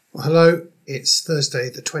Well, hello, it's Thursday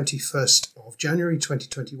the 21st of January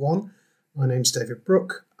 2021. My name's David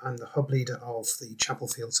Brooke. I'm the hub leader of the Chapel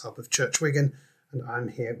Fields Hub of Church Wigan, and I'm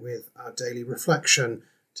here with our daily reflection.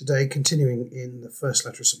 Today, continuing in the first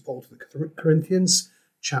letter of St Paul to the Corinthians,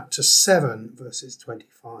 chapter 7, verses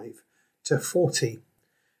 25 to 40.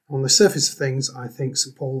 On the surface of things, I think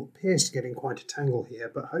St Paul appears to get in quite a tangle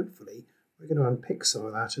here, but hopefully we're going to unpick some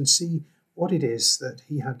of that and see what it is that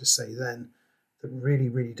he had to say then that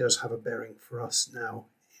really does have a bearing for us now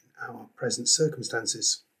in our present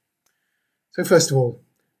circumstances. So first of all,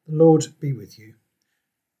 the Lord be with you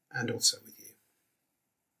and also with you.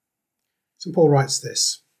 St Paul writes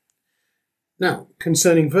this: Now,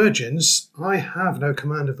 concerning virgins, I have no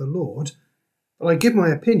command of the Lord, but I give my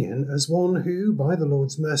opinion as one who, by the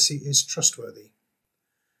Lord's mercy, is trustworthy.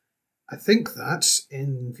 I think that,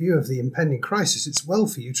 in view of the impending crisis, it's well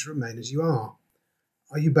for you to remain as you are.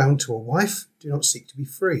 Are you bound to a wife? Do not seek to be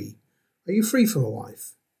free. Are you free from a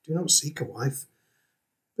wife? Do not seek a wife.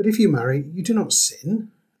 But if you marry, you do not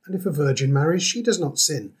sin, and if a virgin marries, she does not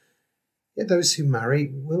sin. Yet those who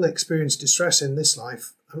marry will experience distress in this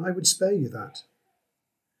life, and I would spare you that.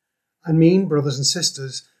 I mean, brothers and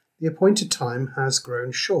sisters, the appointed time has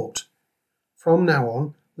grown short. From now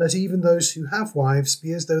on, let even those who have wives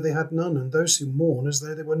be as though they had none, and those who mourn as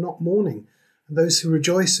though they were not mourning, and those who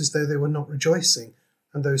rejoice as though they were not rejoicing,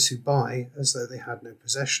 and those who buy as though they had no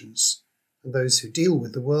possessions, and those who deal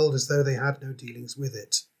with the world as though they had no dealings with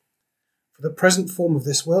it. For the present form of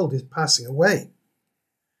this world is passing away.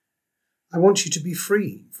 I want you to be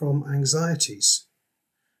free from anxieties.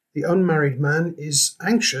 The unmarried man is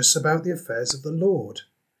anxious about the affairs of the Lord,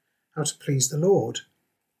 how to please the Lord.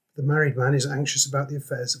 The married man is anxious about the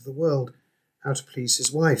affairs of the world, how to please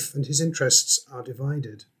his wife, and his interests are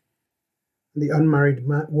divided. And the unmarried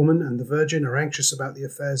woman and the virgin are anxious about the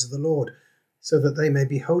affairs of the Lord, so that they may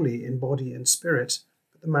be holy in body and spirit.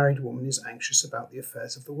 But the married woman is anxious about the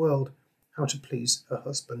affairs of the world, how to please her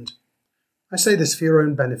husband. I say this for your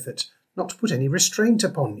own benefit, not to put any restraint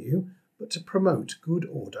upon you, but to promote good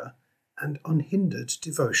order and unhindered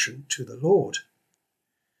devotion to the Lord.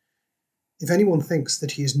 If anyone thinks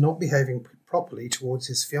that he is not behaving properly towards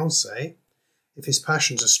his fiancée, if his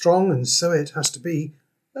passions are strong, and so it has to be,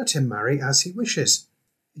 let him marry as he wishes.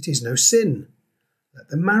 It is no sin. Let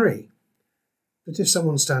them marry. But if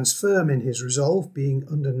someone stands firm in his resolve, being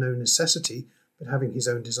under no necessity, but having his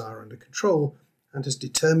own desire under control, and has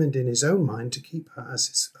determined in his own mind to keep her as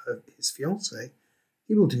his fiancée,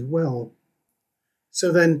 he will do well.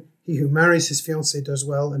 So then, he who marries his fiancée does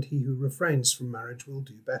well, and he who refrains from marriage will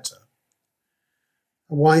do better.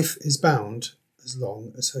 A wife is bound as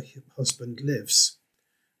long as her husband lives.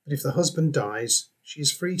 But if the husband dies, she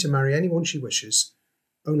is free to marry anyone she wishes,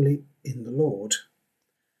 only in the Lord.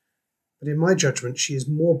 But in my judgment, she is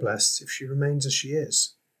more blessed if she remains as she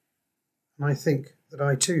is. And I think that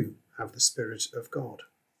I too have the Spirit of God.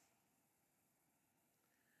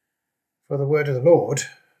 For the word of the Lord,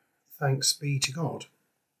 thanks be to God.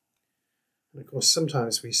 And of course,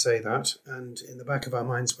 sometimes we say that, and in the back of our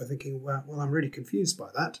minds we're thinking, well, I'm really confused by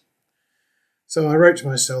that. So I wrote to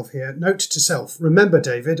myself here, note to self, remember,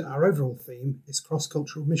 David, our overall theme is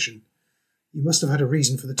cross-cultural mission. You must have had a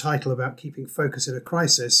reason for the title about keeping focus in a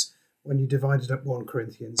crisis when you divided up 1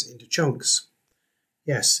 Corinthians into chunks.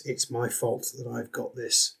 Yes, it's my fault that I've got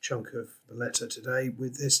this chunk of the letter today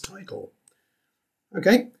with this title.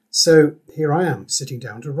 Okay, so here I am, sitting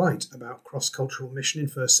down to write about cross-cultural mission in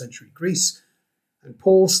first century Greece, and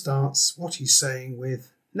Paul starts what he's saying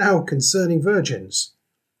with, now concerning virgins.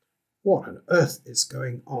 What on earth is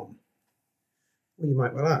going on? Well, you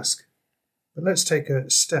might well ask. But let's take a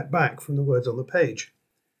step back from the words on the page.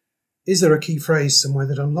 Is there a key phrase somewhere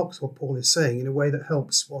that unlocks what Paul is saying in a way that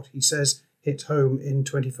helps what he says hit home in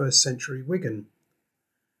 21st century Wigan?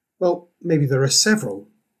 Well, maybe there are several.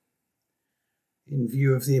 In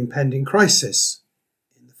view of the impending crisis,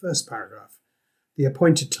 in the first paragraph. The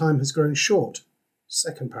appointed time has grown short,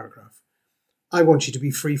 second paragraph. I want you to be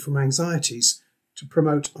free from anxieties, to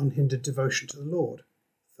promote unhindered devotion to the Lord.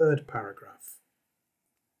 Third paragraph.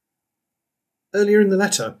 Earlier in the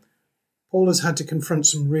letter, Paul has had to confront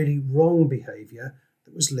some really wrong behaviour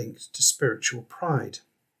that was linked to spiritual pride.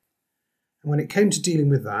 And when it came to dealing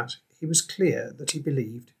with that, he was clear that he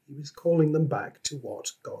believed he was calling them back to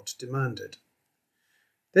what God demanded.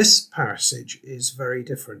 This passage is very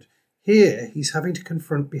different. Here, he's having to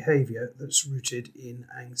confront behaviour that's rooted in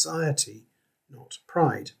anxiety, not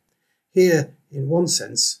pride. Here, in one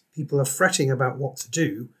sense, people are fretting about what to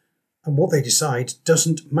do, and what they decide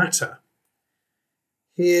doesn't matter.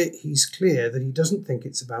 Here, he's clear that he doesn't think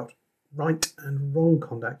it's about right and wrong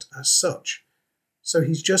conduct as such, So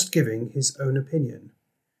he's just giving his own opinion,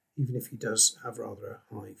 even if he does have rather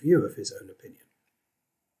a high view of his own opinion.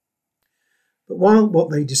 But while what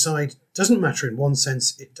they decide doesn't matter in one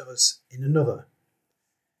sense, it does in another.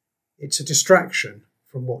 It's a distraction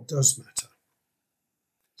from what does matter.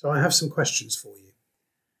 So I have some questions for you.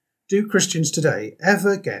 Do Christians today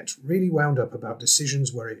ever get really wound up about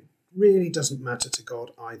decisions where it really doesn't matter to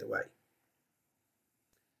God either way?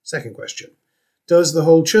 Second question. Does the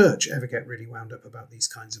whole church ever get really wound up about these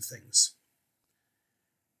kinds of things?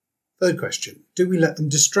 Third question. Do we let them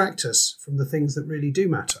distract us from the things that really do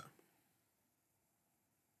matter?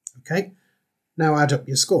 Okay, now add up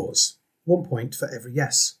your scores. 1 point for every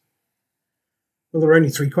yes. Well, there are only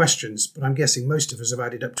 3 questions, but I'm guessing most of us have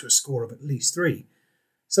added up to a score of at least 3.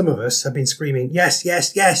 Some of us have been screaming, yes,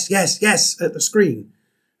 yes, yes, yes, yes, at the screen,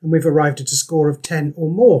 and we've arrived at a score of 10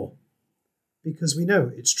 or more. Because we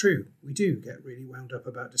know it's true. We do get really wound up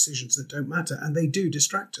about decisions that don't matter, and they do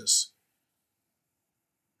distract us.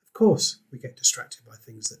 Of course, we get distracted by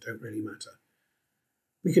things that don't really matter.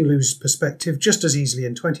 We can lose perspective just as easily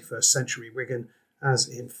in 21st century Wigan as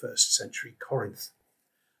in 1st century Corinth.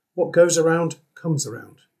 What goes around comes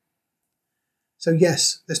around. So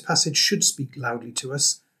yes, this passage should speak loudly to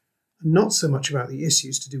us, and not so much about the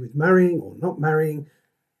issues to do with marrying or not marrying,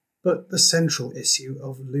 but the central issue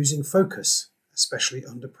of losing focus, especially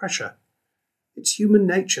under pressure. It's human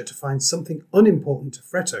nature to find something unimportant to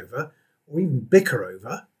fret over, or even bicker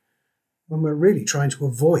over, when we're really trying to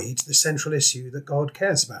avoid the central issue that God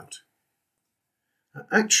cares about. Now,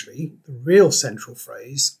 actually, the real central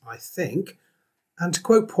phrase, I think, and to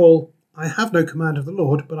quote Paul, I have no command of the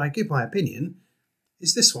Lord, but I give my opinion,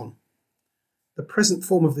 is this one. The present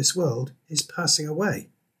form of this world is passing away.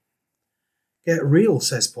 Get real,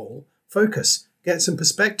 says Paul. Focus. Get some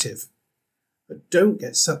perspective. But don't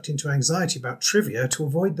get sucked into anxiety about trivia to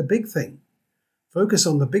avoid the big thing. Focus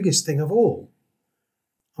on the biggest thing of all.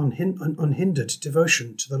 Unhindered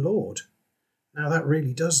devotion to the Lord. Now that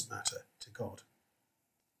really does matter to God.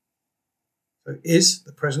 So is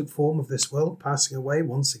the present form of this world passing away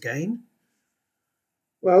once again?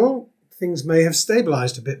 Well, things may have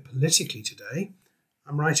stabilised a bit politically today.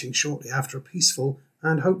 I'm writing shortly after a peaceful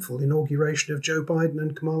and hopeful inauguration of Joe Biden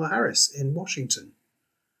and Kamala Harris in Washington.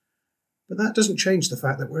 But that doesn't change the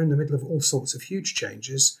fact that we're in the middle of all sorts of huge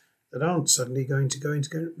changes that aren't suddenly going to go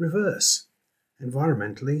into reverse.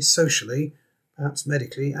 Environmentally, socially, perhaps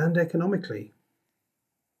medically and economically.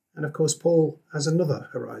 And of course, Paul has another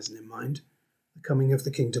horizon in mind, the coming of the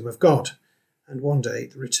kingdom of God, and one day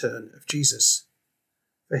the return of Jesus.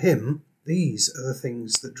 For him, these are the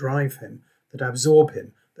things that drive him, that absorb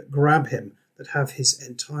him, that grab him, that have his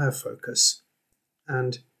entire focus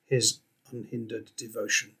and his unhindered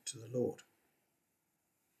devotion to the Lord.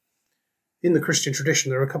 In the Christian tradition,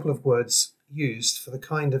 there are a couple of words used for the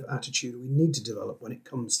kind of attitude we need to develop when it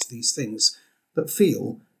comes to these things that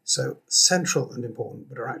feel so central and important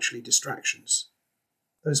but are actually distractions.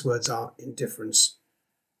 Those words are indifference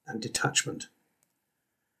and detachment.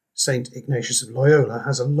 Saint Ignatius of Loyola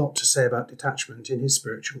has a lot to say about detachment in his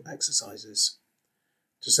spiritual exercises.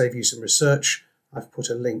 To save you some research, I've put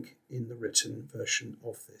a link in the written version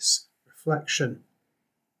of this reflection.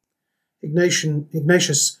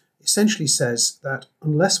 Ignatius essentially says that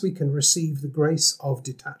unless we can receive the grace of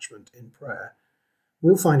detachment in prayer,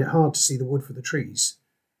 we'll find it hard to see the wood for the trees,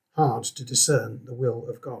 hard to discern the will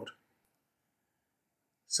of God.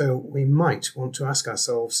 So we might want to ask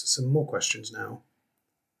ourselves some more questions now,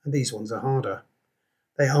 and these ones are harder.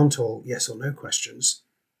 They aren't all yes or no questions,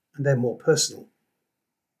 and they're more personal.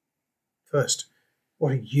 First,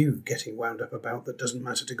 what are you getting wound up about that doesn't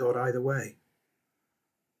matter to God either way?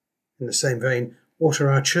 In the same vein, what are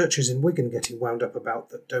our churches in Wigan getting wound up about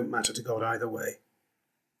that don't matter to God either way?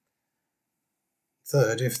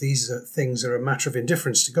 Third, if these things are a matter of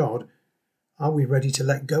indifference to God, are we ready to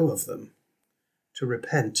let go of them, to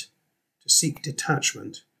repent, to seek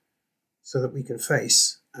detachment, so that we can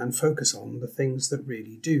face and focus on the things that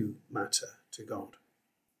really do matter to God?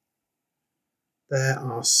 There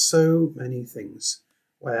are so many things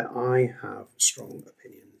where I have strong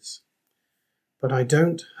opinions, but I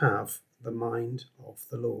don't have the mind of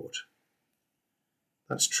the Lord.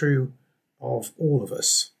 That's true of all of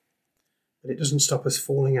us, but it doesn't stop us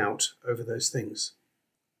falling out over those things.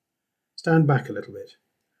 Stand back a little bit.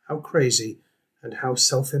 How crazy and how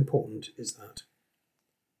self-important is that?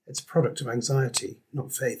 It's a product of anxiety,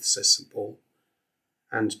 not faith, says St. Paul.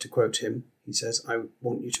 And to quote him, he says, I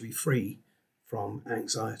want you to be free from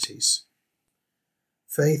anxieties.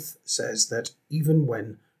 Faith says that even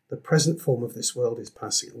when the present form of this world is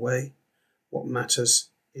passing away, what matters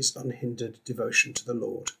is unhindered devotion to the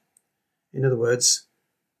Lord. In other words,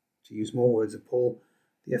 to use more words of Paul,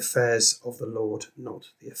 the affairs of the Lord, not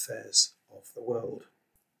the affairs of the world.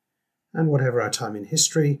 And whatever our time in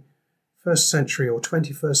history, 1st century or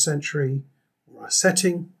 21st century, or our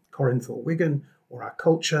setting, Corinth or Wigan, or our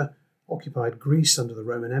culture, occupied Greece under the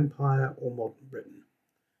Roman Empire or modern Britain,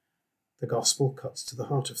 the gospel cuts to the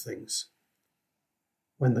heart of things.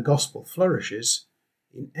 When the gospel flourishes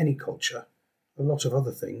in any culture, a lot of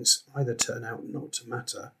other things either turn out not to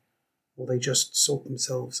matter or they just sort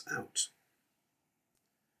themselves out.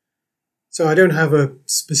 So I don't have a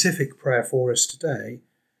specific prayer for us today,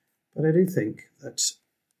 but I do think that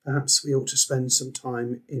perhaps we ought to spend some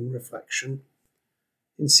time in reflection,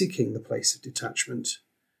 in seeking the place of detachment,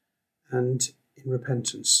 and in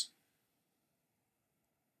repentance.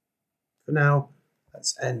 For now,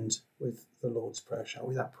 let's end with the Lord's Prayer, shall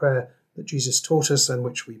we? That prayer that Jesus taught us and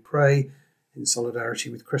which we pray in solidarity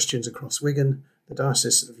with Christians across Wigan, the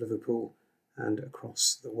Diocese of Liverpool, and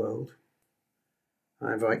across the world.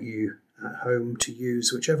 I invite you at home to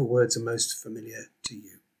use whichever words are most familiar to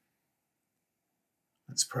you.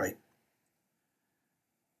 Let's pray.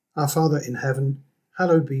 Our Father in heaven,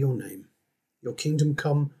 hallowed be your name. Your kingdom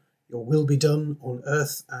come, your will be done on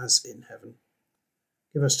earth as in heaven.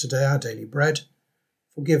 Give us today our daily bread.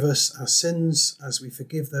 Forgive us our sins as we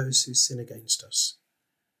forgive those who sin against us.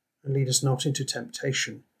 And lead us not into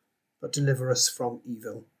temptation, but deliver us from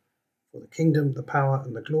evil. For the kingdom, the power,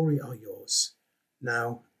 and the glory are yours,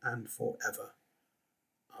 now and forever.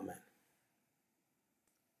 Amen.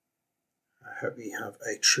 I hope you have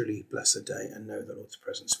a truly blessed day and know the Lord's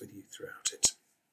presence with you throughout it.